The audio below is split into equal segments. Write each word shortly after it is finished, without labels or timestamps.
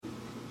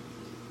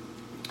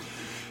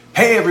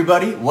Hey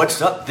everybody,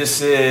 what's up?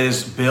 This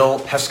is Bill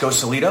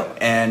Pesco-Solito,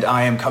 and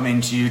I am coming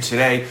to you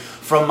today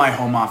from my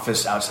home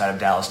office outside of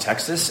Dallas,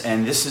 Texas,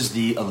 and this is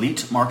the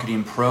Elite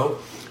Marketing Pro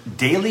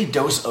Daily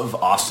Dose of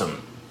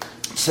Awesome.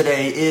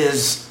 Today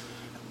is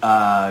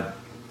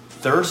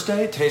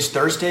Thursday. Today's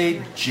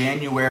Thursday,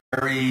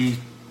 January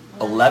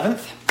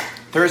 11th.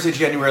 Thursday,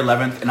 January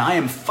 11th, and I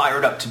am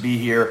fired up to be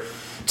here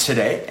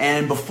today.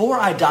 And before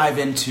I dive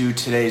into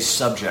today's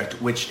subject,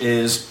 which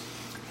is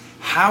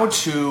how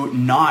to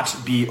not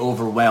be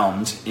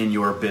overwhelmed in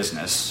your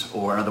business,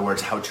 or in other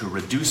words, how to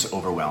reduce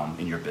overwhelm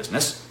in your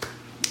business,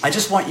 I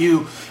just want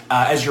you,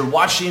 as you're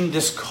watching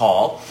this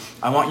call,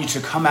 I want you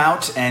to come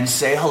out and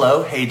say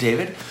hello. Hey,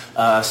 David.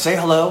 Say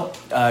hello.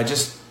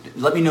 Just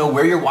let me know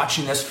where you're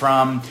watching this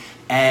from,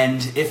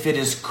 and if it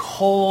is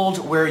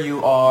cold where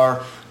you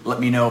are, let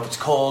me know if it's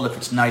cold. If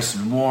it's nice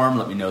and warm,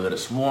 let me know that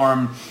it's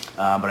warm.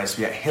 But I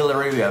see we got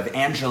Hillary, we have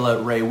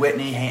Angela Ray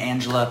Whitney. Hey,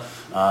 Angela.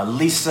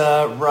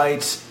 Lisa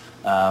Wright.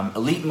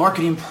 Elite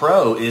Marketing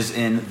Pro is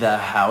in the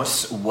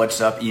house.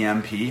 What's up,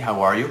 EMP?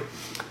 How are you?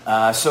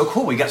 So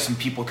cool. We got some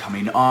people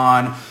coming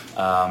on.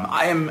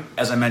 I am,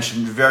 as I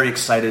mentioned, very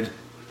excited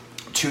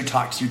to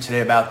talk to you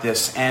today about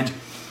this. And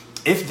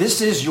if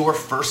this is your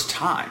first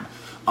time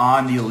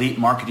on the Elite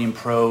Marketing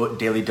Pro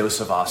Daily Dose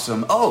of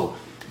Awesome,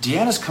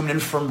 Deanna's coming in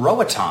from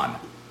Roatan.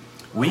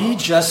 We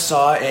just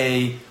saw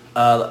a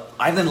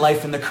Island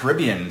Life in the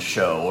Caribbean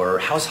show, or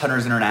House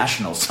Hunters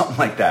International, something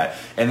like that.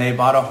 And they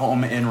bought a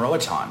home in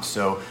Roatan.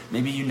 So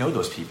maybe you know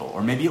those people,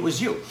 or maybe it was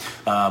you.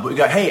 But we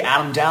got, hey,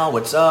 Adam Dow,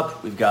 what's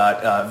up? We've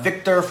got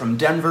Victor from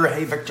Denver.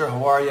 Hey, Victor,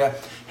 how are you?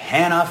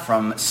 Hannah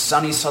from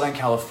sunny Southern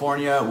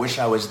California. Wish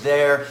I was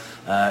there.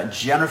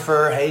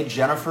 Jennifer, hey,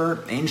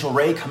 Jennifer. Angel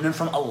Ray coming in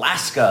from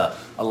Alaska.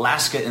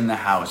 Alaska in the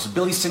house.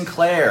 Billy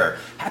Sinclair,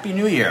 Happy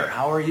New Year.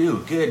 How are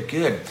you? Good,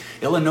 good.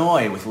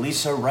 Illinois with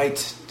Lisa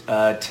Wright.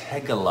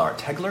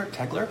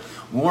 Tegler,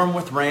 warm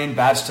with rain,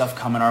 bad stuff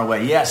coming our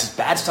way. Yes,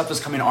 bad stuff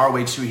is coming our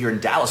way too here in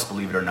Dallas,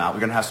 believe it or not.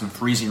 We're going to have some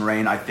freezing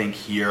rain, I think,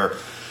 here.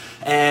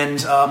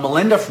 And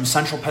Melinda from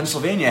Central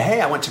Pennsylvania. Hey,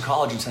 I went to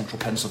college in Central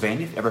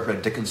Pennsylvania. If you ever heard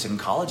of Dickinson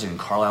College in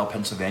Carlisle,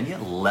 Pennsylvania,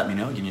 let me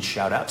know. Give me a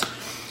shout out.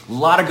 A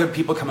lot of good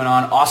people coming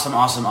on. Awesome,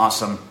 awesome,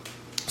 awesome.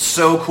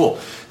 So cool.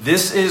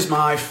 This is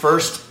my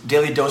first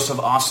Daily Dose of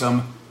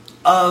Awesome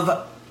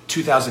of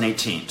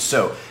 2018.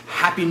 So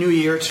Happy New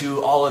Year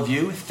to all of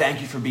you.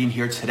 Thank you for being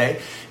here today.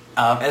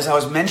 As I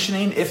was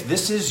mentioning, if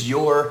this is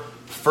your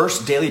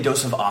first Daily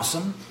Dose of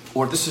Awesome,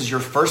 or if this is your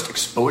first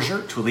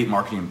exposure to Elite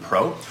Marketing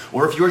Pro,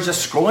 or if you're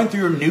just scrolling through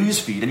your news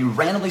feed and you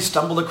randomly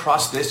stumbled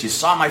across this, you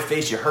saw my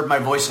face, you heard my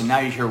voice, and now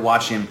you're here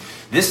watching,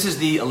 this is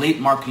the Elite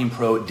Marketing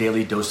Pro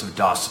Daily Dose of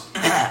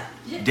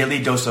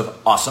Daily Dose of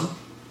Awesome,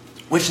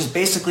 which is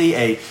basically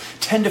a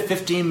 10 to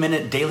 15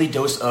 minute daily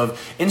dose of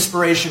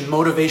inspiration,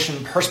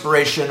 motivation,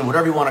 perspiration,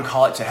 whatever you want to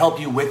call it, to help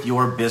you with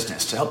your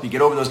business, to help you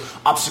get over those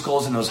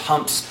obstacles and those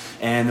humps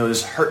and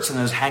those hurts and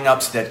those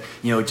hang-ups that,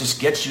 just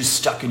get you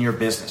stuck in your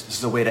business. This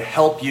is a way to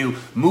help you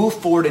move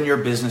forward in your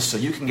business so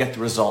you can get the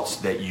results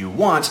that you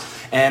want.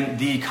 And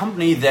the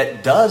company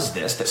that does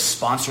this, that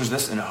sponsors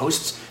this and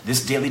hosts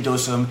this Daily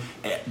Dose of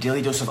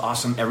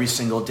Awesome every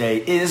single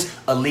day, is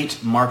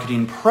Elite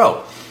Marketing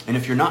Pro. And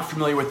if you're not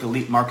familiar with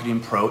Elite Marketing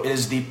Pro, it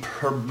is the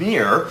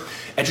premier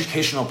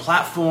educational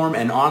platform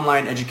and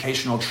online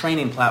educational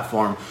training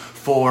platform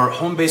for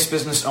home-based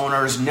business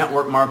owners,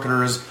 network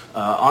marketers,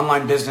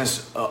 online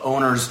business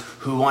owners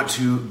who want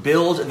to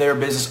build their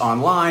business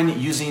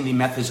online using the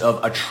methods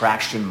of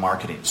attraction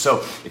marketing. So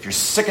if you're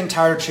sick and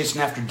tired of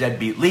chasing after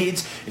deadbeat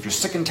leads, if you're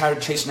sick and tired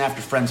of chasing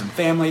after friends and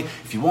family,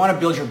 if you want to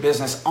build your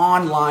business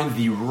online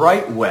the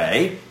right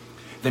way,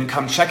 then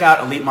come check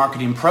out Elite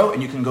Marketing Pro,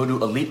 and you can go to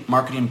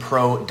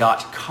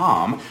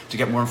elitemarketingpro.com to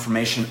get more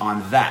information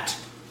on that.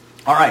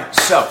 All right,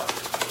 so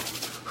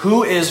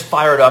who is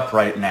fired up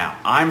right now?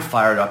 I'm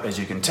fired up, as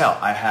you can tell.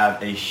 I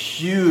have a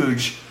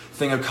huge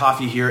thing of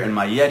coffee here in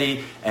my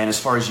Yeti, and as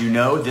far as you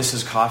know, this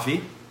is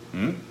coffee.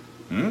 It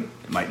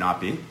might not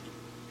be.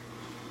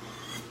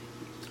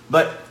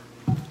 But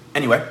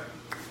anyway,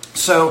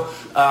 so,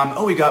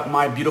 we got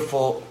my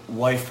beautiful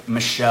wife,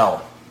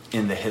 Michelle,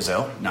 in the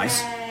hizzo.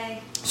 Nice.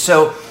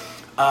 So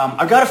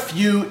I've got a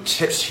few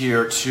tips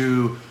here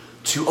to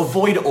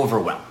avoid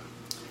overwhelm.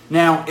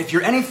 Now, if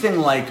you're anything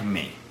like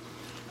me,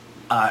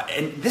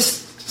 and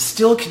this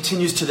still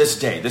continues to this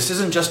day, this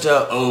isn't just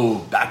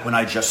back when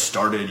I just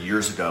started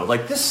years ago.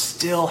 Like, this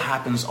still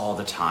happens all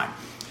the time.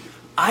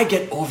 I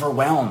get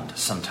overwhelmed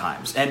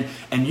sometimes, and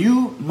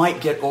you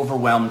might get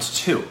overwhelmed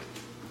too.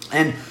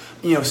 And,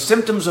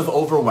 symptoms of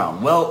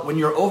overwhelm. Well, when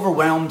you're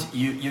overwhelmed,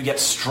 you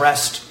get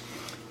stressed.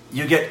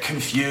 You get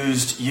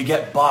confused, you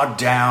get bogged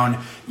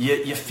down,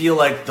 you feel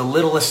like the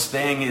littlest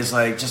thing is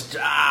like it's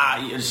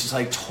just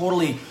like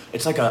totally,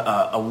 it's like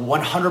a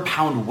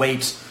 100-pound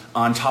weight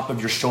on top of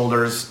your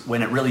shoulders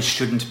when it really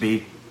shouldn't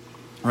be,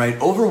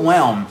 right?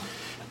 Overwhelm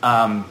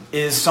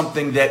is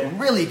something that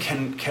really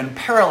can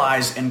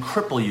paralyze and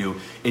cripple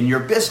you in your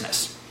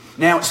business.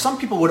 Now, some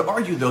people would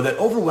argue, though, that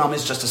overwhelm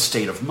is just a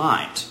state of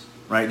mind,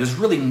 right? There's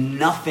really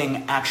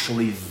nothing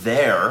actually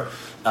there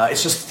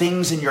It's just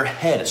things in your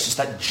head. It's just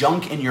that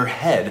junk in your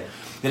head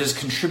that is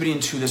contributing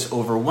to this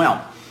overwhelm.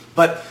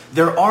 But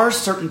there are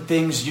certain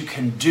things you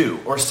can do,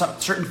 or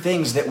certain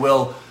things that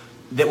will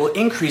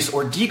increase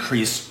or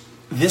decrease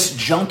this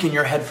junk in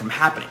your head from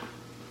happening.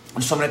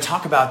 And so I'm going to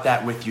talk about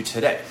that with you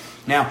today.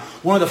 Now,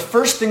 one of the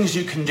first things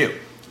you can do,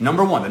 the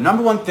number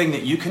one thing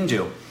that you can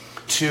do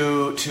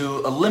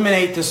to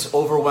eliminate this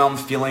overwhelmed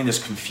feeling, this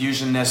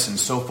confusionness and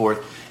so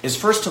forth, is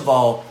first of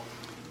all,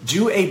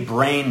 do a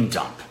brain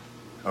dump,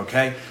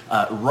 okay?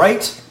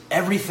 Write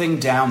everything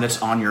down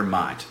that's on your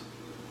mind.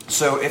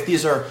 So if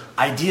these are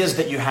ideas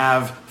that you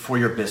have for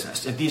your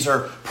business, if these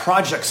are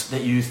projects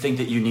that you think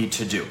that you need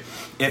to do,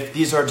 if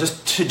these are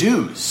just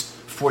to-dos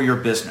for your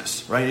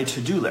business, right, a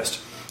to-do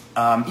list,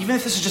 even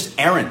if this is just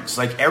errands,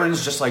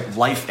 just like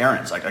life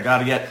errands, like I got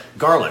to get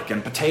garlic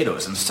and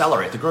potatoes and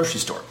celery at the grocery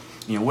store,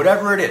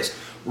 whatever it is,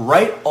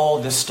 write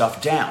all this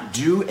stuff down.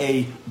 Do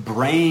a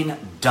brain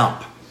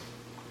dump.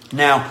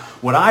 Now,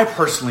 what I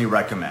personally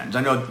recommend,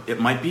 I know it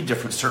might be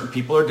different, certain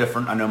people are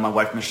different, I know my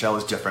wife Michelle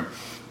is different,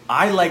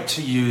 I like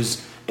to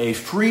use a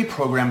free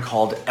program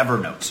called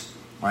Evernote.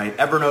 Right?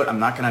 Evernote, I'm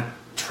not going to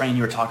train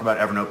you or talk about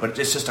Evernote, but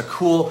it's just a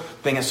cool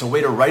thing. It's a way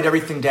to write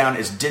everything down.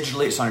 It's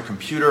digitally. It's on your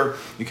computer.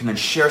 You can then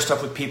share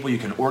stuff with people. You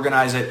can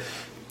organize it.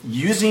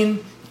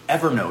 Using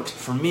Evernote,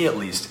 for me at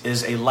least,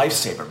 is a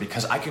lifesaver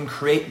because I can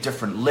create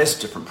different lists,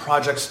 different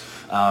projects,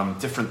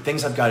 different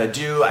things I've got to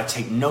do. I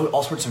take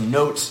all sorts of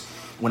notes.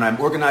 When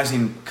I'm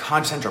organizing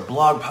content or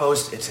blog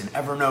posts, it's in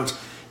Evernote.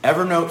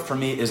 Evernote, for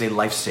me, is a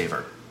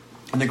lifesaver.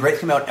 And the great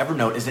thing about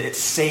Evernote is that it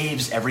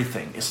saves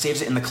everything. It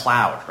saves it in the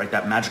cloud, right?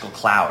 That magical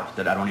cloud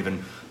that I don't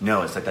even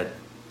know. It's like that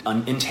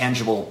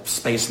intangible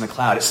space in the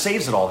cloud. It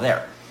saves it all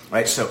there,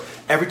 right? So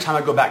every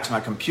time I go back to my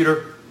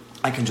computer,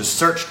 I can just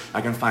search.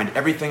 I can find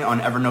everything on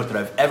Evernote that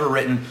I've ever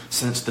written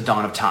since the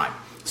dawn of time.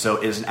 So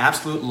it is an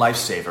absolute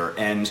lifesaver.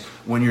 And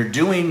when you're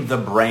doing the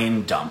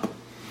brain dump,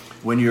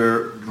 when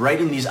you're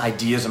writing these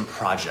ideas and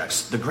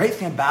projects, the great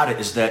thing about it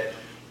is that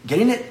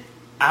getting it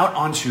out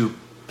onto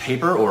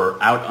paper or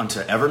out onto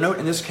Evernote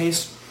in this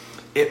case,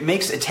 it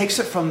takes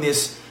it from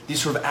these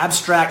sort of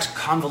abstract,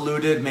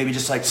 convoluted, maybe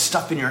just like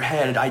stuff in your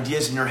head,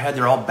 ideas in your head,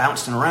 they're all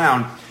bouncing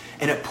around,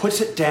 and it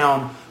puts it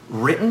down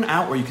written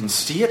out where you can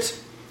see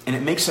it, and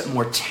it makes it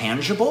more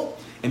tangible.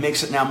 It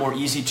makes it now more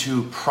easy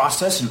to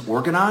process and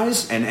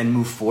organize and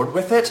move forward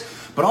with it,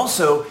 but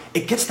also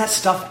it gets that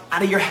stuff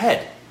out of your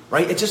head.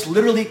 Right? It just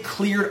literally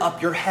cleared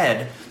up your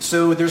head,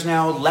 so there's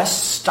now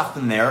less stuff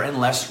in there and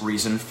less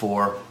reason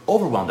for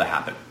overwhelm to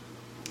happen.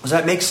 Does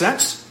that make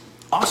sense?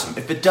 Awesome.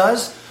 If it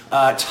does,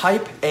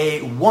 type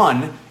a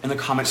 1 in the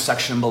comments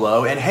section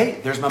below. And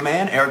hey, there's my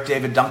man, Eric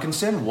David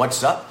Duncanson.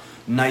 What's up?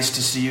 Nice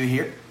to see you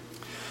here.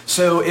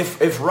 So if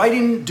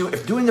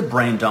doing the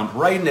brain dump,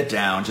 writing it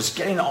down, just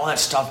getting all that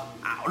stuff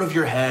out of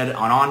your head and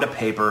onto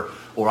paper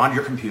or on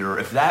your computer,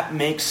 if that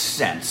makes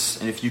sense,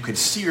 and if you could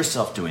see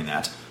yourself doing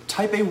that,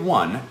 type a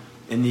 1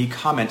 in the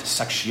comment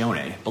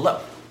section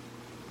below.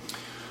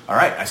 All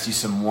right, I see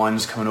some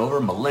ones coming over.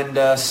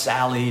 Melinda,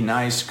 Sally,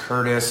 nice,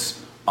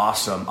 Curtis.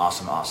 Awesome,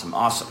 awesome, awesome,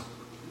 awesome.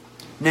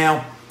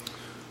 Now,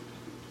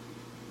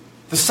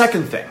 the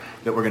second thing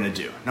that we're going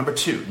to do, number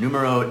 2,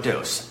 numero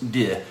dos,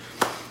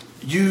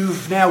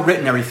 you've now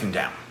written everything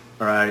down,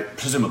 all right,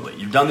 presumably.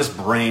 You've done this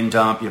brain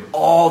dump. You have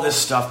all this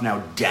stuff now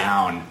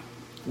down.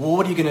 Well,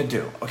 what are you going to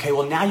do? Okay,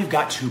 well, now you've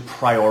got to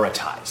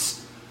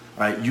prioritize,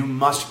 all right? You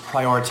must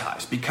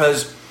prioritize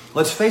because,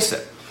 let's face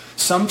it,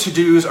 some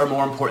to-dos are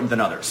more important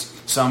than others.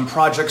 Some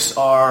projects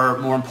are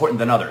more important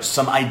than others.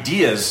 Some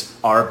ideas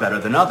are better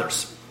than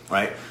others,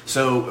 right?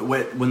 So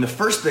when the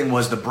first thing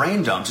was the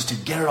brain dump, just to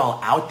get it all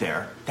out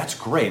there, that's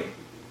great.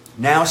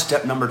 Now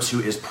step number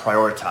 2 is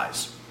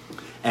prioritize.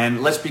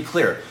 And let's be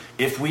clear,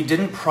 if we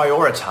didn't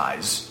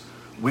prioritize,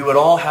 we would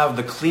all have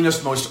the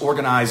cleanest, most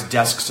organized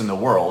desks in the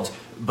world,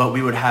 but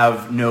we would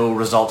have no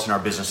results in our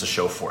business to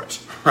show for it,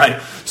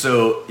 right?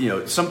 So,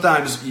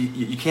 sometimes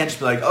you can't just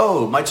be like,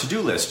 oh, my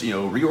to-do list,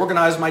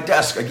 reorganize my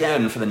desk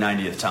again for the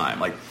 90th time.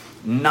 Like,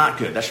 not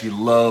good. That should be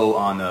low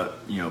on the,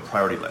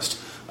 priority list.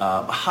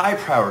 High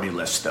priority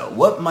list, though.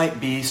 What might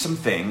be some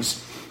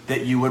things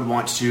that you would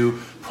want to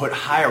put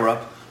higher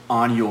up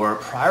on your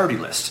priority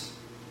list?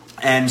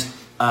 And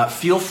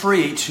feel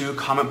free to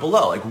comment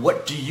below. Like,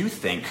 what do you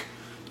think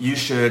you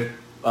should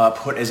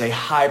put as a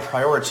high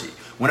priority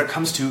when it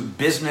comes to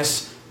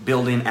business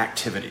building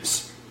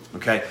activities?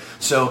 Okay,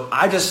 so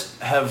I just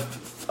have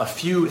a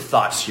few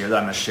thoughts here that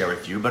I'm going to share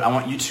with you, but I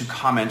want you to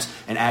comment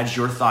and add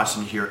your thoughts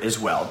in here as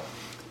well.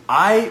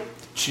 I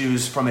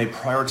choose from a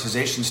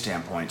prioritization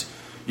standpoint,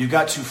 you've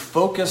got to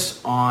focus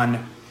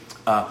on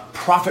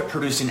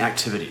profit-producing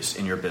activities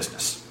in your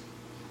business.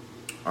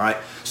 All right,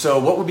 so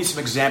what would be some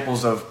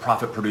examples of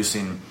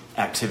profit-producing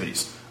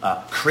activities?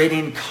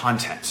 Creating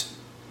content,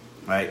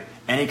 right?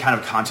 Any kind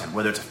of content,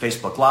 whether it's a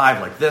Facebook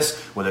Live like this,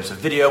 whether it's a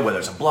video, whether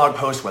it's a blog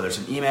post, whether it's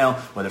an email,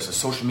 whether it's a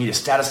social media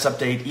status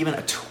update, even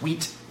a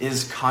tweet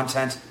is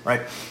content,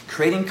 right?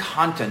 Creating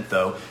content,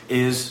 though,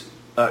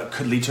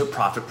 could lead to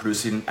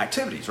profit-producing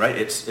activities, right?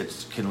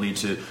 It can lead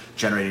to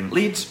generating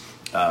leads,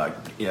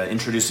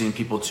 introducing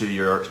people to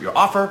your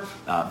offer,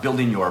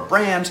 building your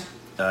brand,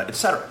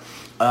 etc.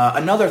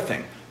 Another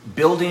thing,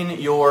 building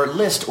your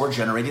list or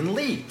generating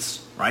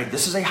leads, right?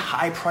 This is a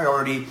high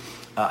priority,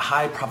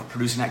 high profit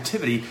producing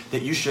activity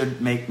that you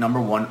should make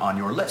number one on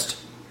your list.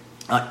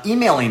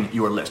 Emailing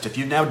your list. If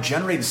you've now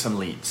generated some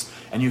leads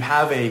and you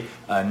have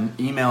an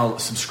email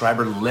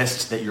subscriber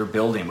list that you're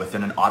building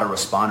within an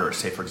autoresponder,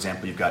 say for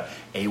example you've got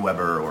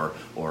Aweber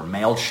or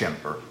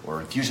MailChimp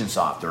or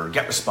Infusionsoft or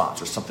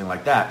GetResponse or something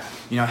like that,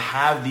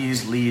 have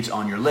these leads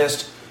on your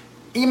list,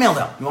 email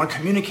them. You want to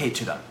communicate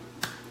to them.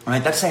 All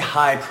right? That's a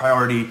high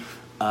priority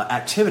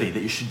activity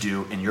that you should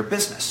do in your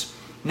business.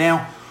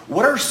 Now,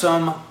 what are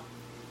some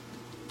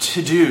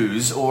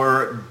to-dos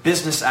or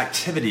business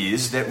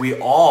activities that we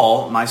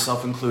all,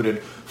 myself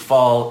included,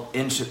 fall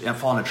in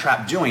a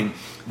trap doing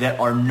that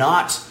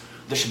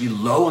should be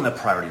low on the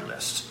priority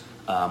list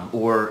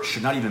or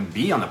should not even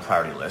be on the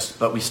priority list,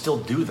 but we still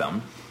do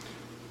them?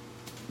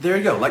 There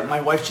you go. Like my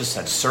wife just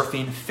said,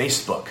 surfing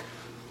Facebook,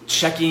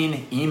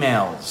 checking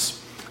emails,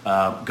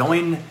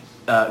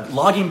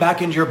 logging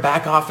back into your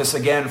back office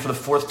again for the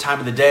fourth time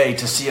of the day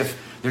to see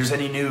if there's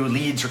any new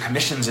leads or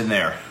commissions in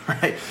there,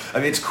 right? I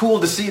mean, it's cool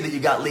to see that you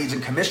got leads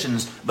and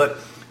commissions, but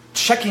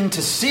checking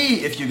to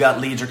see if you got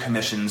leads or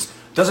commissions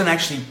doesn't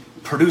actually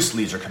produce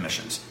leads or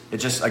commissions. It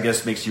just, I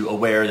guess, makes you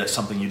aware that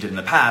something you did in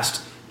the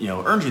past,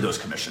 earned you those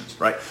commissions,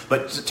 right?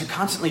 But to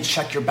constantly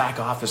check your back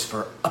office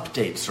for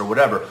updates or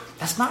whatever,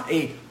 that's not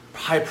a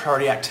high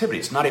priority activity.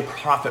 It's not a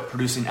profit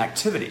producing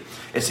activity.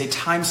 It's a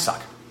time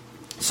suck.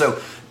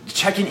 So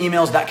checking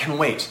emails, that can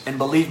wait. And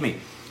believe me,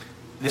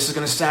 this is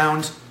going to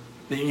sound,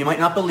 you might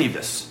not believe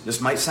this.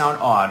 This might sound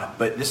odd,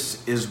 but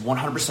this is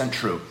 100%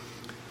 true.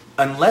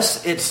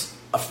 Unless it's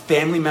a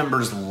family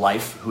member's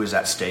life who is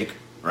at stake,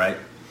 right?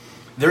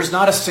 There's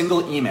not a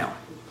single email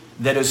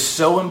that is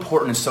so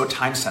important and so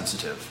time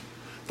sensitive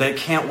that it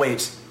can't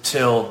wait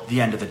till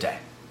the end of the day,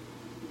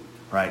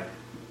 right?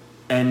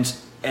 And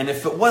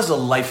if it was a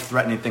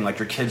life-threatening thing, like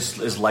your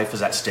kid's life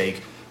is at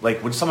stake,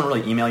 like, would someone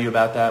really email you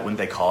about that? Wouldn't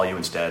they call you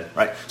instead,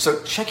 right?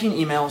 So checking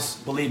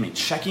emails, believe me,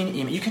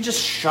 you can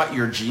just shut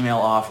your Gmail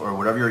off or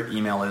whatever your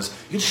email is.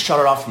 You can just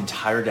shut it off the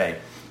entire day.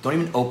 Don't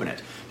even open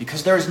it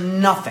because there is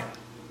nothing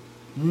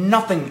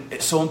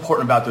so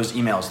important about those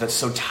emails that's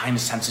so time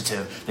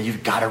sensitive that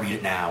you've got to read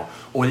it now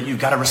or that you've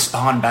got to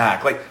respond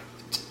back.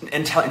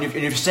 And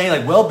you're saying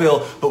like, well,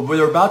 Bill, but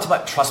they're about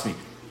to, trust me,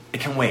 it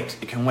can wait.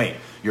 It can wait.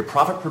 Your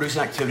profit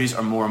producing activities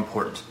are more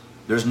important.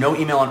 There's no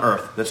email on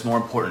earth that's more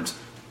important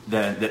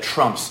that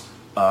trumps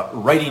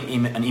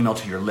writing an email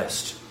to your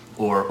list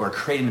or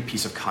creating a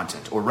piece of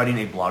content or writing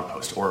a blog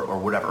post or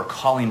whatever, or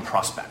calling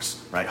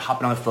prospects, right?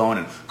 Hopping on the phone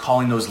and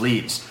calling those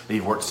leads that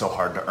you've worked so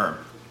hard to earn.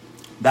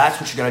 That's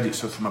what you got to do.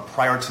 So from a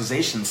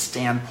prioritization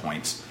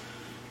standpoint,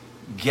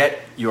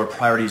 get your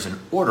priorities in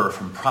order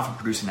from profit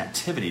producing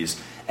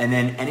activities, and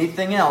then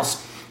anything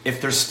else, if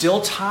there's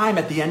still time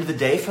at the end of the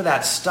day for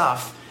that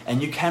stuff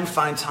and you can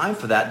find time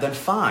for that, then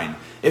fine.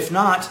 If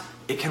not,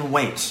 it can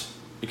wait.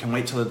 It can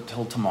wait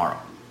till tomorrow.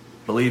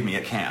 Believe me,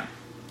 it can.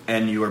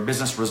 And your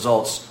business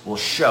results will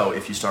show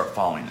if you start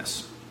following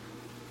this.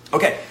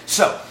 Okay,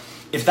 so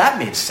if that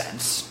made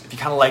sense, if you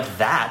kind of like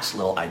that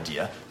little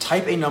idea,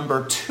 type a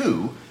number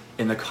 2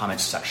 in the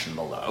comments section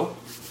below.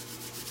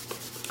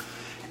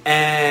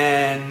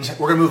 And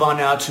we're going to move on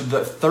now to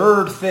the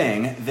third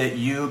thing that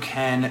you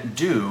can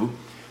do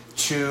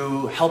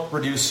to help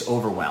reduce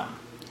overwhelm,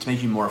 to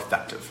make you more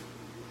effective.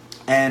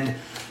 And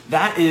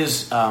that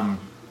is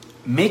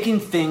making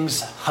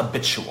things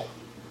habitual.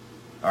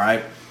 All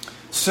right?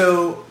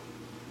 So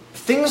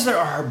things that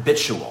are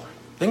habitual,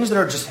 things that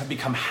are just have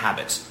become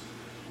habits,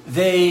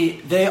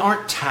 they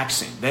aren't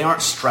taxing. They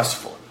aren't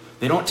stressful.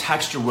 They don't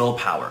tax your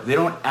willpower. They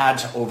don't add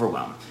to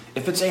overwhelm.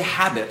 If it's a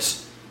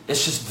habit,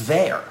 it's just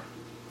there,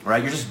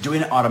 right? You're just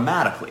doing it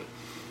automatically.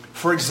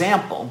 For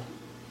example,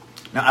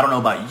 now I don't know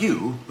about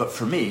you, but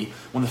for me,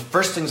 one of the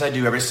first things I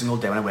do every single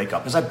day when I wake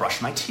up is I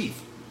brush my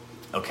teeth,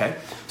 okay?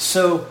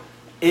 So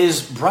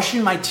is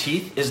brushing my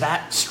teeth, is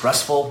that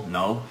stressful?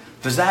 No.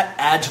 Does that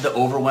add to the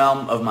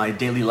overwhelm of my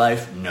daily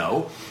life?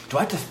 No. Do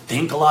I have to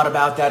think a lot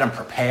about that and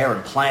prepare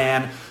and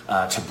plan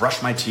to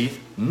brush my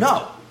teeth?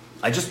 No.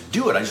 I just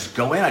do it. I just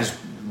go in, I just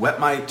wet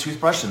my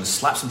toothbrush and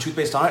slap some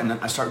toothpaste on it, and then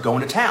I start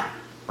going to town,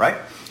 right?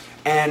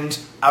 And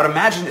I would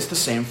imagine it's the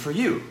same for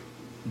you.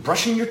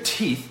 Brushing your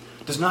teeth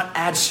does not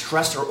add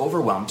stress or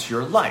overwhelm to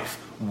your life.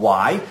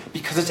 Why?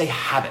 Because it's a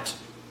habit.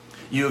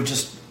 You have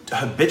just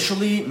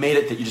habitually made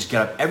it that you just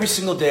get up every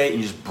single day and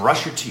you just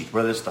brush your teeth,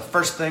 whether it's the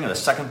first thing or the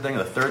second thing or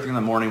the third thing in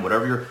the morning,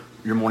 whatever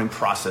your morning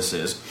process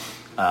is.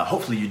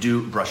 Hopefully you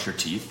do brush your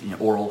teeth.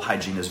 Oral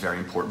hygiene is very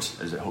important,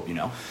 as I hope you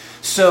know.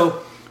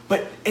 So,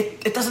 but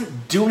it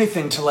doesn't do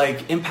anything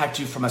to impact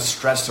you from a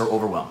stress or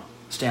overwhelm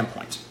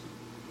standpoint.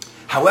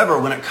 However,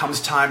 when it comes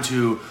time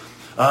to,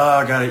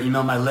 I got to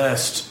email my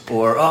list,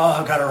 or,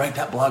 I've got to write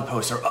that blog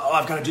post, or,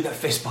 I've got to do that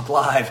Facebook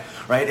Live,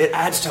 right? It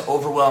adds to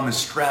overwhelm and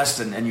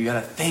stress, and you got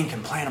to think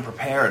and plan and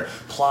prepare and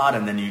plot,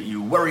 and then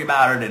you worry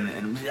about it,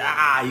 and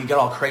you get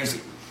all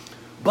crazy.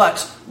 But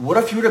what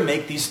if you were to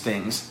make these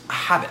things a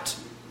habit?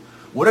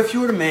 What if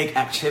you were to make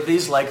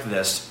activities like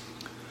this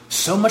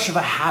so much of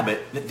a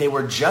habit that they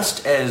were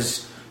just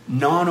as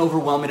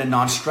non-overwhelming and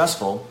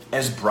non-stressful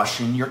as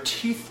brushing your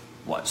teeth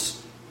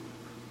was?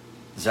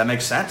 Does that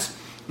make sense?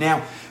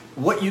 Now,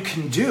 what you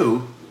can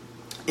do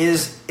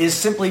is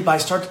simply by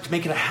starting to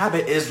make it a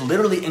habit is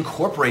literally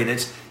incorporate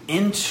it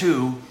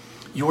into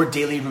your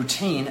daily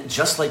routine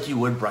just like you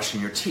would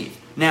brushing your teeth.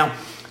 Now,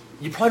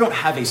 you probably don't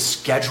have a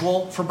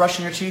schedule for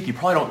brushing your teeth. You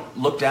probably don't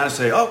look down and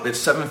say, oh, it's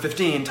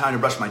 7:15, time to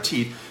brush my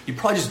teeth. You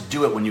probably just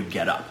do it when you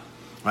get up,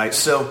 right?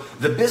 So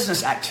the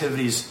business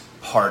activities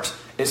part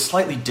is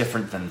slightly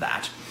different than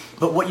that.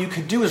 But what you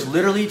could do is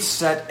literally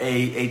set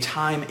a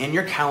time in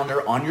your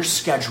calendar on your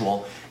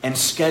schedule and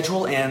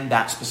schedule in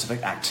that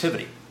specific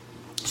activity.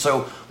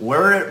 So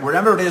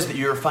wherever it is that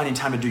you're finding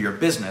time to do your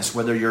business,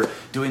 whether you're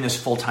doing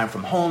this full-time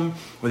from home,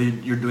 whether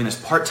you're doing this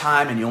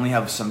part-time and you only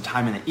have some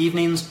time in the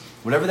evenings,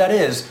 whatever that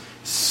is,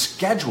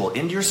 schedule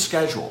into your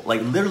schedule,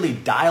 like literally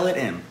dial it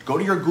in. Go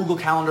to your Google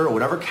Calendar or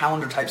whatever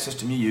calendar type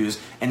system you use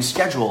and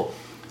schedule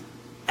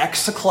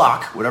X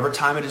o'clock, whatever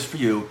time it is for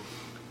you,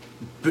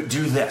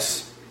 do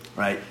this,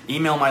 right?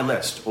 Email my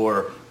list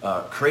or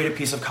create a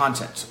piece of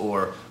content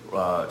or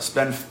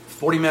spend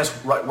 40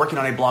 minutes working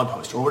on a blog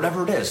post or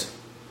whatever it is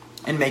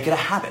and make it a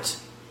habit,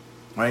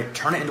 right?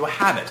 Turn it into a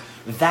habit.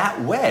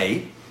 That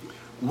way,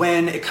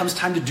 when it comes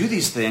time to do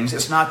these things,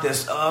 it's not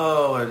this,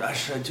 oh,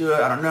 should I do it?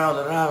 I don't know,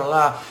 blah, blah,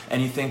 blah.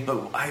 And you think,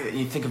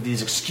 you think of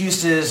these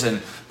excuses,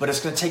 but it's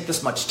going to take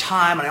this much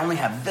time, and I only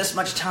have this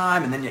much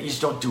time, and then you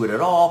just don't do it at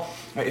all.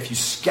 Right? If you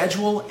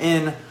schedule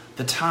in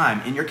the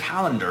time in your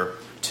calendar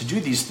to do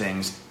these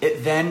things,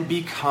 it then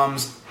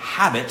becomes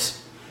habit,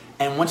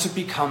 and once it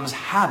becomes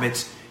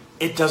habit,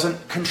 it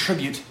doesn't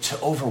contribute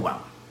to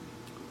overwhelm,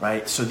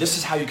 right? So this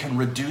is how you can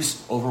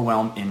reduce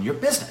overwhelm in your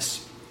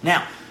business.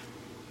 Now,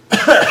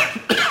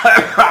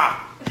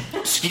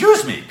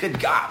 excuse me, good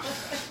God.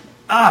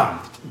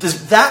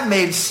 Does that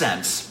make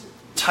sense?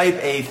 Type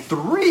a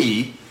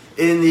 3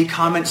 in the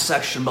comment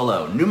section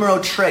below.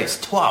 Numero tres,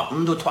 trois,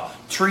 un, deux, trois.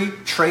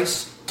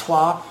 Tres,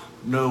 trois,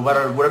 no,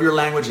 whatever your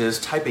language is,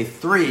 type a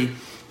 3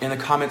 in the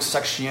comment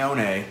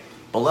section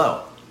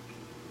below.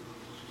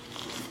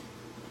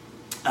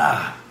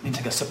 I need to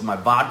take a sip of my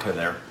vodka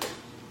there.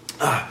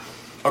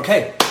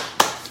 Okay,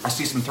 I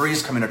see some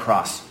 3s coming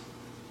across.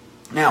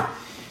 Now,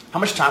 how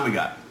much time we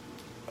got?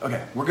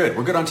 Okay, we're good.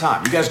 We're good on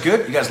time. You guys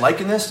good? You guys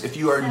liking this? If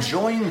you are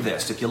enjoying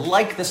this, if you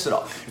like this at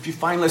all, if you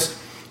find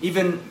this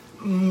even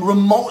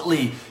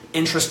remotely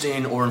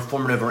interesting or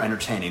informative or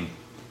entertaining,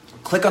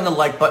 click on the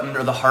like button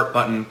or the heart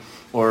button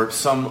or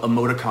some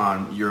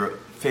emoticon, your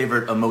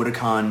favorite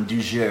emoticon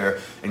du jour,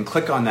 and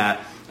click on that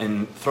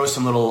and throw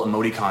some little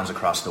emoticons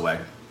across the way.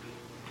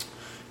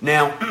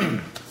 Now,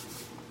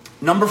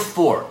 number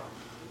 4.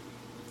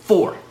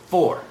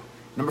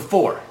 Number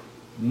 4.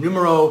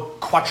 Numero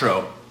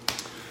cuatro.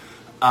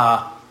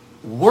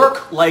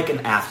 Work like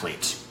an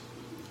athlete.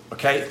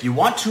 Okay? If you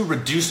want to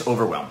reduce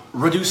overwhelm,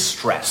 reduce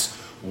stress,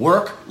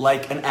 work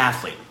like an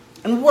athlete.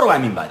 And what do I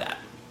mean by that?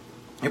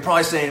 You're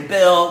probably saying,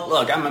 Bill,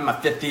 look, I'm in my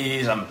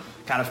 50s, I'm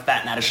kind of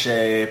fat and out of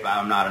shape,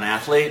 I'm not an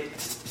athlete.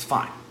 It's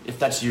fine. If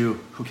that's you,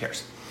 who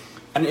cares?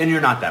 And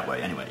you're not that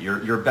way anyway.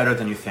 You're better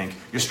than you think.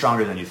 You're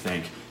stronger than you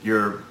think.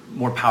 You're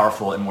more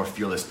powerful and more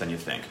fearless than you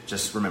think.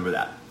 Just remember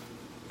that.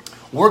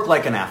 Work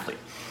like an athlete.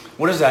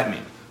 What does that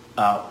mean?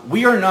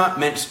 We are not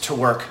meant to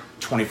work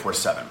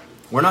 24/7.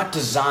 We're not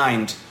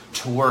designed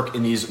to work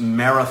in these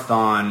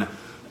marathon,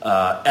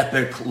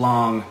 epic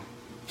long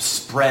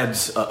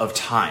spreads of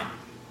time.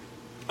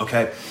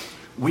 Okay?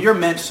 We're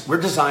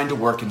designed to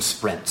work in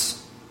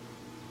sprints.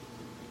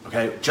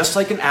 Okay? Just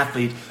like an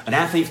athlete,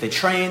 if they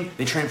train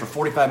for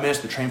 45 minutes,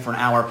 they train for an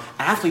hour.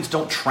 Athletes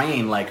don't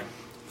train like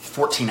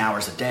 14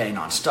 hours a day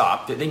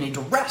nonstop. They need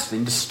to rest. They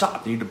need to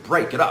stop. They need to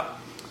break it up.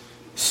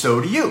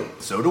 So do you.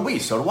 So do we.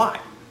 So do I.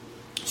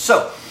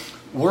 So,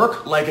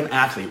 work like an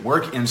athlete.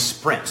 Work in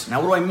sprints.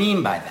 Now, what do I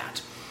mean by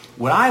that?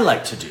 What I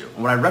like to do,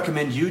 and what I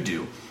recommend you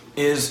do,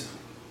 is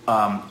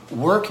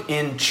work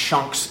in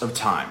chunks of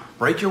time.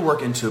 Break your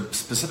work into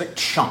specific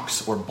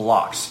chunks or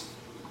blocks.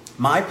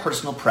 My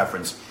personal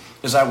preference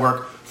is I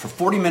work for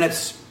 40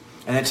 minutes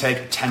and then take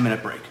a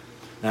 10-minute break.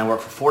 Then I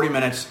work for 40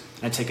 minutes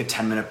and I take a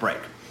 10-minute break.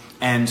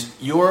 And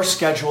your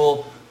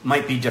schedule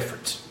might be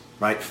different,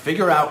 right?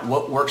 Figure out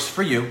what works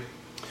for you.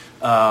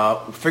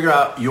 Figure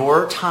out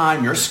your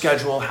time, your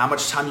schedule, how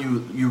much time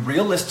you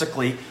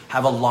realistically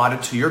have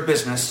allotted to your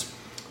business.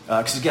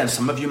 Because again,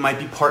 some of you might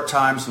be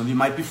part-time, some of you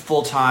might be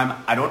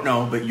full-time. I don't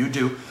know, but you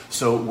do.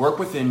 So work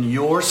within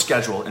your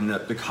schedule and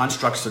the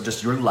constructs of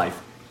just your life,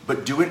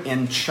 but do it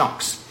in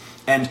chunks.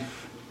 And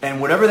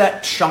whatever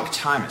that chunk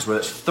time is,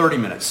 whether it's 30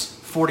 minutes,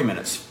 40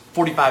 minutes,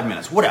 45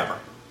 minutes, whatever,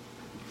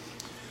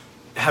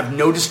 have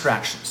no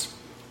distractions.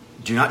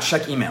 Do not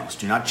check emails.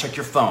 Do not check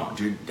your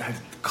phone.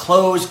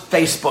 Close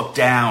Facebook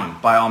down,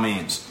 by all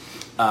means.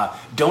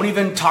 Don't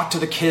even talk to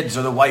the kids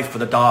or the wife or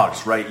the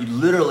dogs, right? You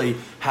literally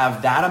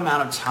have that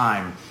amount of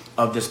time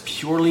of this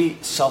purely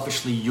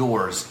selfishly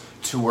yours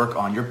to work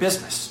on your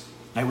business.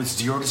 right, with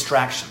zero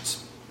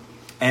distractions.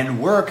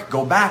 And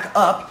go back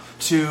up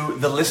to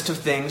the list of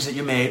things that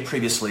you made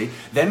previously,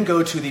 then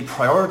go to the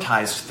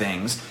prioritized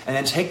things, and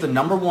then take the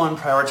number one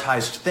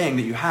prioritized thing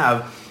that you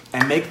have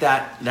and make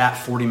that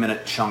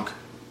 40-minute chunk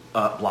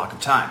block of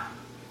time.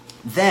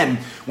 Then,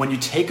 when you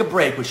take a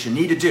break, which you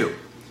need to do,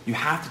 you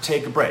have to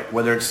take a break,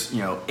 whether it's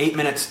 8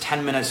 minutes,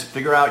 10 minutes,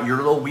 figure out your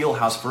little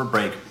wheelhouse for a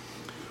break.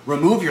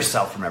 Remove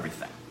yourself from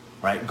everything,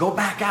 right? Go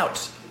back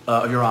out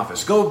of your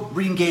office. Go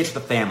re-engage with the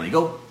family.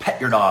 Go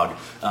pet your dog.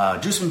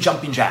 Do some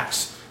jumping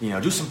jacks.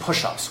 Do some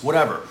push-ups,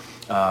 whatever.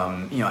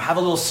 Have a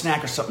little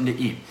snack or something to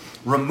eat.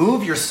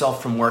 Remove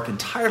yourself from work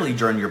entirely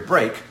during your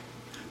break,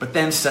 but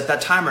then set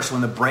that timer so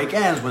when the break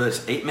ends, whether it's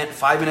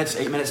 5 minutes,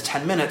 8 minutes,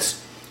 10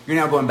 minutes, you're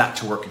now going back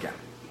to work again.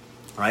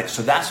 All right?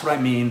 So that's what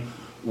I mean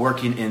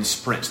working in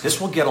sprints. This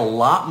will get a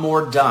lot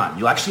more done.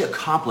 You'll actually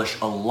accomplish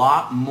a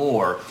lot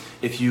more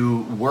if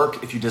you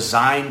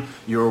design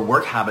your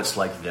work habits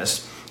like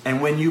this.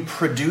 And when you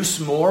produce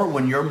more,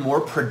 when you're more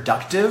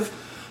productive,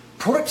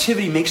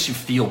 productivity makes you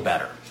feel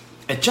better.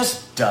 It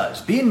just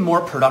does. Being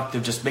more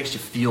productive just makes you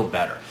feel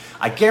better.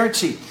 I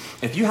guarantee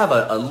if you have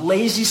a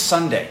lazy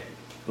Sunday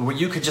where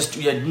you could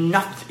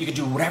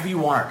do whatever you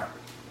want,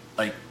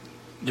 like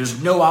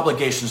there's no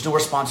obligations, no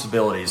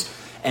responsibilities,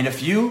 and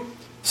if you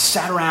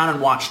sat around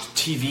and watched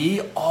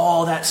TV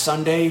all that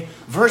Sunday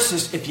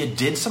versus if you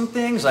did some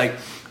things like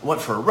I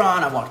went for a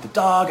run, I walked the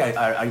dog,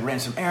 I ran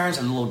some errands,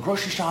 I did a little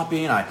grocery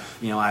shopping,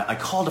 I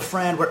called a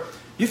friend.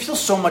 You feel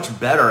so much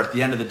better at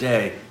the end of the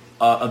day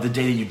that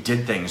you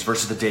did things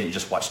versus the day that you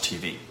just watched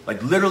TV.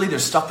 Like literally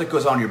there's stuff that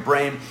goes on in your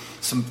brain.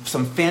 Some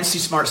fancy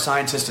smart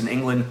scientists in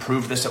England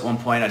proved this at one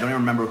point. I don't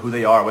even remember who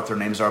they are, what their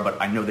names are, but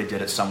I know they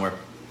did it somewhere.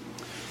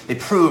 They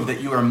proved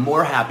that you are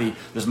more happy,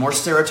 there's more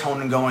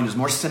serotonin going, there's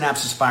more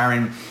synapses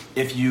firing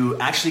if you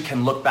actually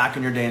can look back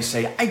on your day and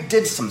say, I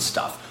did some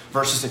stuff,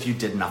 versus if you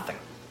did nothing.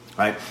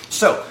 Right?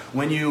 So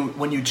when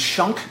you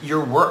chunk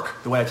your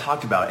work the way I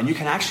talked about, and you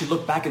can actually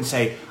look back and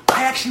say,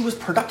 I actually was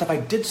productive, I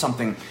did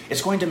something,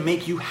 it's going to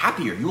make you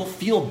happier. You will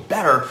feel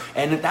better,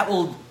 and that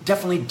will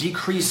definitely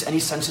decrease any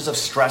senses of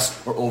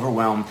stress or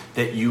overwhelm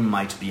that you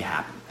might be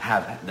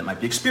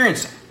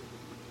experiencing.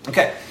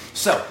 Okay,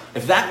 so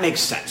if that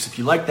makes sense, if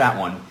you like that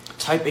one,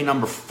 type a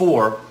number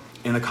 4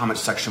 in the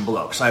comments section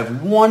below. Because I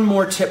have one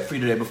more tip for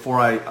you today before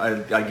I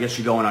get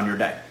you going on your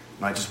day.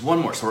 All right, just one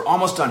more. So we're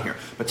almost done here.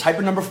 But type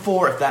a number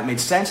 4 if that made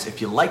sense,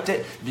 if you liked it,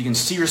 if you can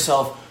see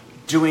yourself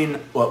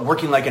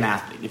working like an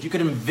athlete. If you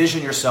could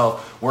envision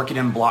yourself working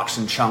in blocks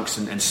and chunks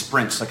and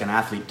sprints like an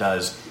athlete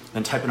does,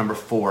 then type a number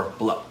 4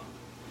 below.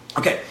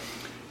 Okay,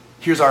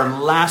 here's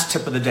our last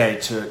tip of the day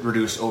to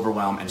reduce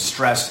overwhelm and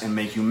stress and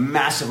make you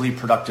massively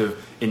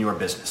productive in your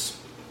business.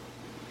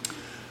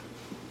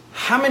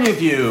 How many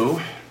of you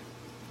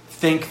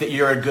think that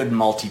you're a good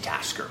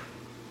multitasker?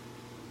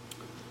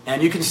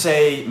 And you can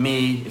say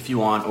me if you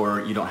want,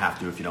 or you don't have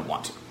to if you don't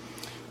want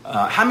to.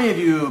 How many of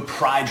you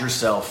pride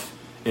yourself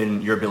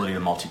in your ability to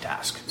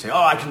multitask? Say,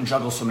 I can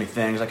juggle so many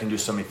things, I can do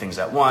so many things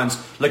at once.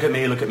 Look at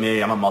me,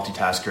 I'm a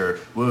multitasker.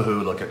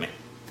 Woohoo, look at me.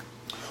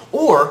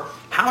 Or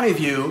how many of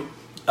you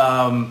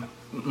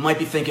might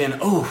be thinking,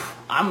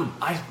 I'm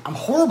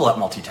horrible at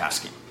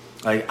multitasking.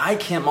 Like, I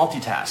can't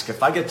multitask.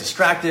 If I get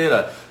distracted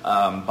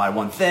by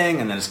one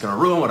thing, and then it's going to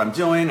ruin what I'm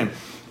doing, and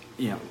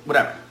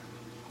whatever.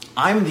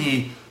 I'm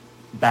the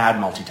bad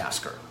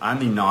multitasker. I'm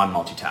the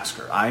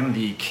non-multitasker. I'm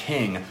the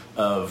king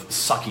of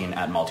sucking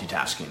at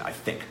multitasking, I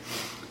think.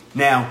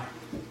 Now,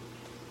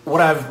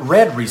 what I've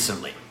read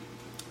recently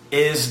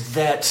is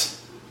that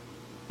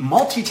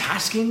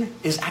multitasking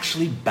is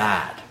actually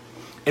bad.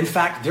 In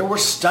fact, there were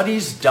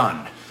studies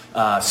done.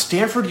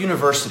 Stanford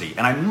University,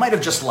 and I might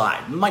have just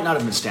lied. It might not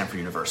have been Stanford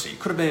University. It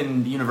could have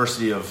been the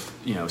University of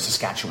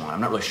Saskatchewan.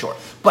 I'm not really sure.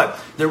 But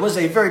there was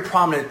a very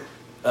prominent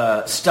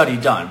study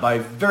done by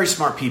very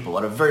smart people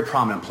at a very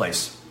prominent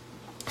place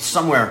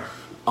somewhere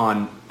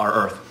on our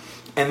earth.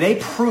 And they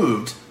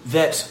proved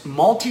that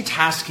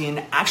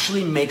multitasking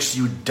actually makes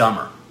you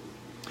dumber.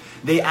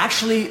 They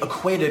actually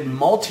equated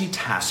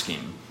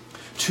multitasking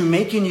to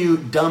making you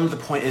dumb to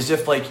the point as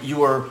if like you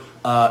were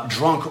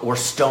drunk or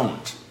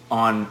stoned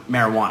on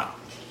marijuana,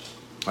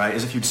 right?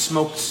 As if you'd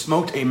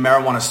smoked a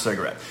marijuana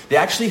cigarette. They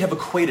actually have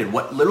equated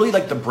what literally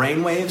like the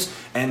brain waves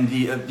and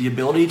the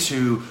ability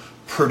to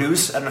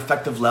produce at an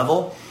effective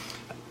level.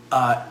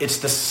 It's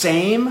the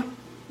same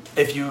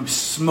if you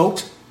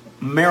smoked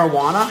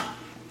marijuana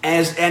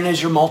as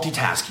you're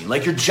multitasking.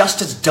 Like you're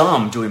just as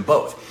dumb doing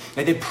both.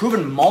 And they've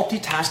proven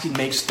multitasking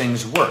makes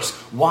things worse.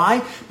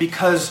 Why?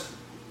 Because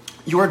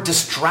you're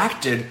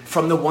distracted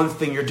from the one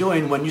thing you're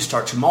doing when you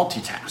start to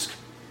multitask.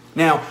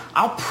 Now,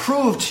 I'll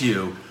prove to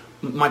you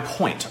my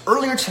point.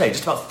 Earlier today,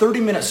 just about 30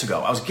 minutes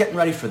ago, I was getting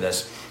ready for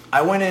this.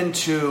 I went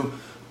into,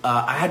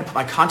 I had to put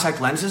my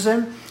contact lenses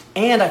in,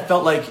 and I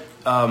felt like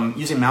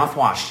using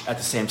mouthwash at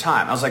the same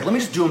time. I was like, let me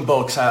just do them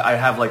both because I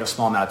have like a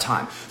small amount of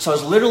time. So I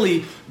was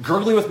literally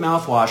gurgling with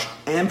mouthwash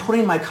and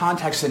putting my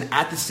contacts in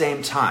at the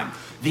same time.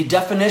 The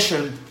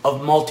definition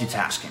of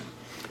multitasking.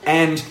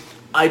 And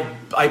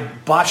I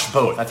botched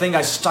both. I think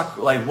I stuck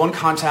like one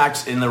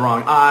contact in the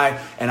wrong eye,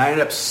 and I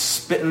ended up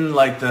spitting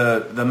like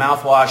the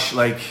mouthwash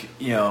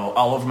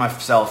all over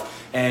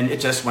myself, and it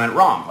just went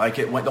wrong.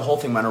 The whole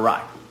thing went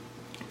awry.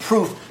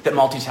 Proof that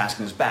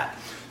multitasking is bad.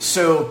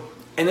 So,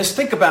 and just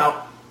think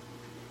about,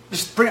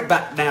 just bring it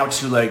back now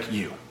to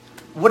you.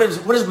 What does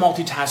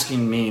multitasking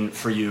mean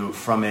for you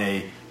from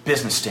a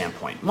business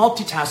standpoint?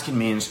 Multitasking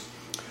means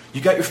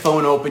you got your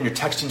phone open, you're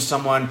texting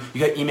someone,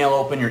 you got email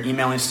open, you're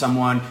emailing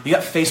someone, you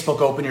got Facebook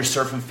open, you're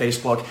surfing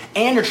Facebook,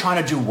 and you're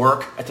trying to do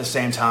work at the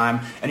same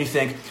time, and you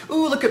think,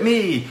 ooh, look at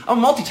me,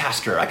 I'm a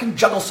multitasker, I can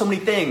juggle so many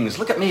things,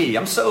 look at me,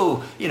 I'm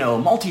so,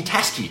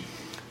 multitasky.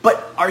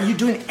 But are you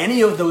doing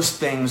any of those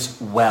things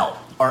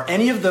well? Are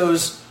any of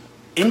those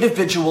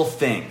individual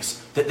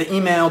things, the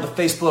email, the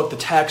Facebook, the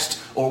text,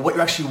 or what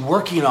you're actually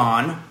working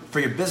on for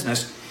your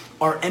business,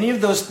 are any of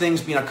those things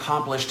being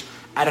accomplished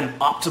at an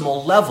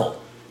optimal level?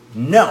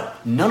 No,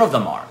 none of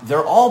them are.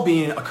 They're all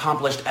being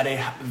accomplished at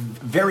a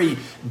very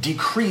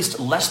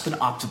decreased, less than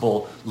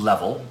optimal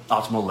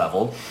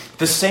level,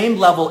 the same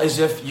level as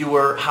if you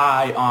were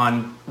high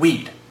on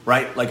weed,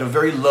 right? Like a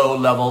very low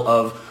level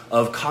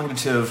of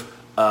cognitive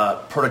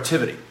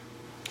productivity.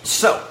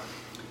 So,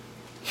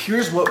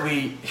 here's what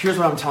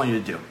I'm telling you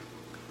to do.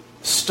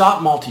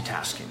 Stop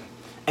multitasking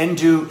and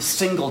do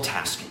single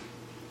tasking,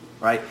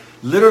 right?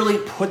 Literally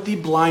put the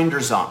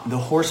blinders on, the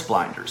horse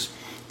blinders,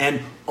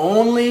 and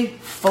only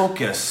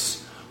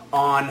focus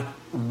on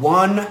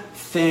one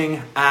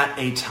thing at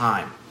a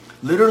time.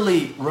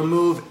 Literally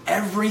remove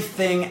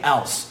everything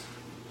else.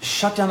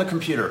 Shut down the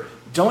computer.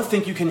 Don't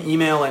think you can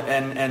email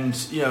and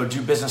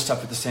do business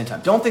stuff at the same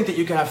time. Don't think that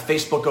you can have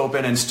Facebook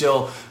open and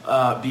still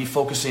be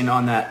focusing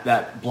on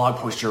that blog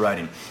post you're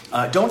writing.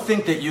 Don't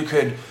think that you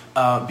could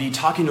be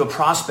talking to a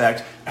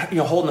prospect,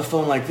 holding the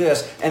phone like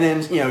this, and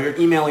then you're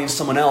emailing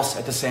someone else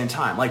at the same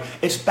time.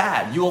 It's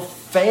bad. You will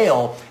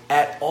fail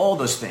at all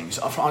those things.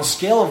 On a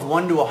scale of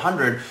 1 to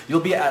 100,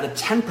 you'll be at a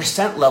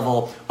 10%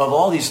 level of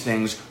all these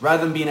things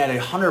rather than being at a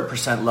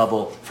 100%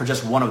 level for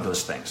just one of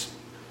those things.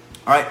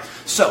 All right.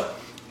 So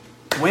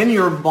when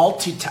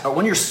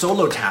you're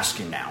solo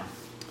tasking now,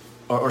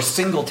 or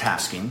single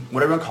tasking,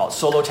 whatever you want to call it,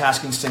 solo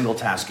tasking, single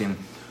tasking,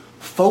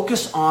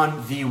 focus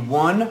on the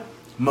one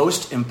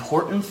most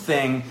important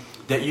thing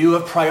that you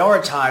have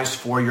prioritized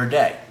for your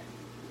day,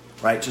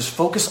 right? Just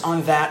focus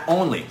on that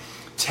only.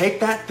 Take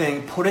that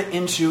thing, put it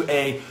into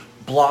a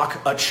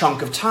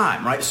chunk of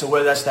time, right? So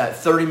whether that's that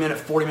 30-minute,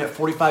 40-minute,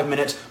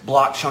 45-minute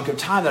block chunk of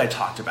time that I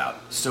talked about.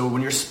 So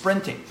when you're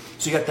sprinting,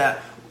 so you got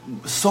that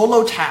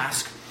solo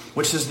task,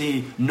 which is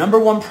the number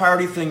one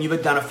priority thing you've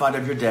identified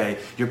of your day.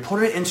 You're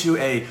putting it into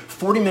a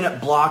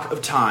 40-minute block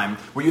of time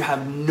where you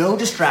have no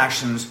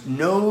distractions,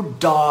 no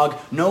dog,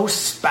 no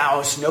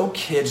spouse, no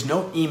kids,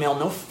 no email,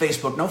 no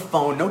Facebook, no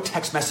phone, no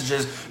text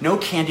messages, no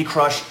Candy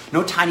Crush,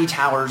 no Tiny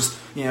Towers,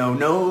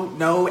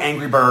 no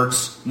Angry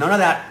Birds, none of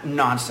that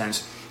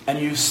nonsense. And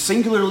you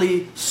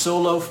singularly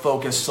solo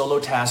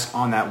task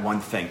on that one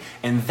thing.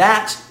 And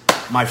that,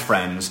 my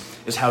friends,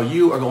 is how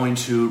you are going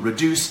to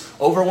reduce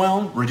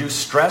overwhelm, reduce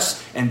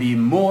stress, and be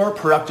more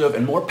productive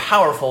and more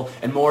powerful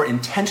and more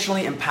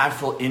intentionally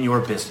impactful in your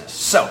business.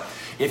 So,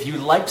 if you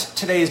liked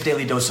today's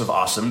Daily Dose of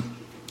Awesome,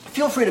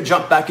 feel free to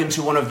jump back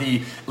into one of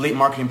the Elite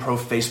Marketing Pro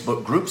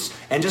Facebook groups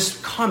and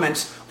just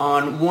comment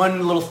on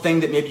one little thing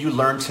that maybe you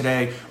learned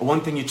today or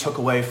one thing you took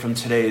away from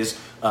today's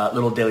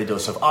little Daily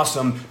Dose of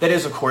Awesome. That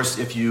is, of course,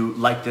 if you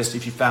like this,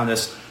 if you found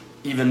this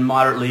even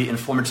moderately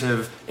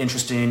informative,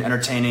 interesting,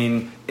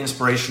 entertaining,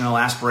 inspirational,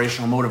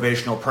 aspirational,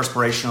 motivational,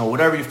 perspirational,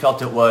 whatever you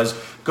felt it was,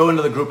 go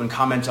into the group and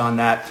comment on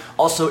that.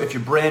 Also, if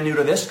you're brand new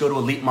to this, go to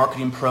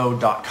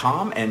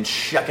elitemarketingpro.com and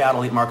check out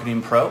Elite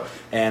Marketing Pro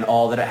and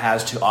all that it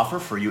has to offer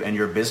for you and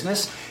your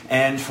business.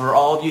 And for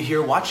all of you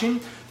here watching,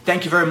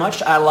 thank you very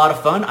much. I had a lot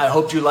of fun. I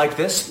hope you like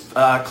this.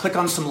 Click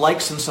on some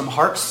likes and some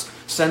hearts.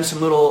 Send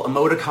some little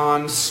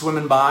emoticons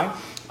swimming by.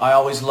 I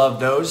always love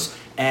those.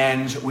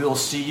 And we will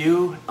see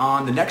you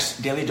on the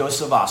next Daily Dose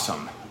of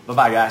Awesome.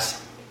 Bye-bye,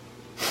 guys.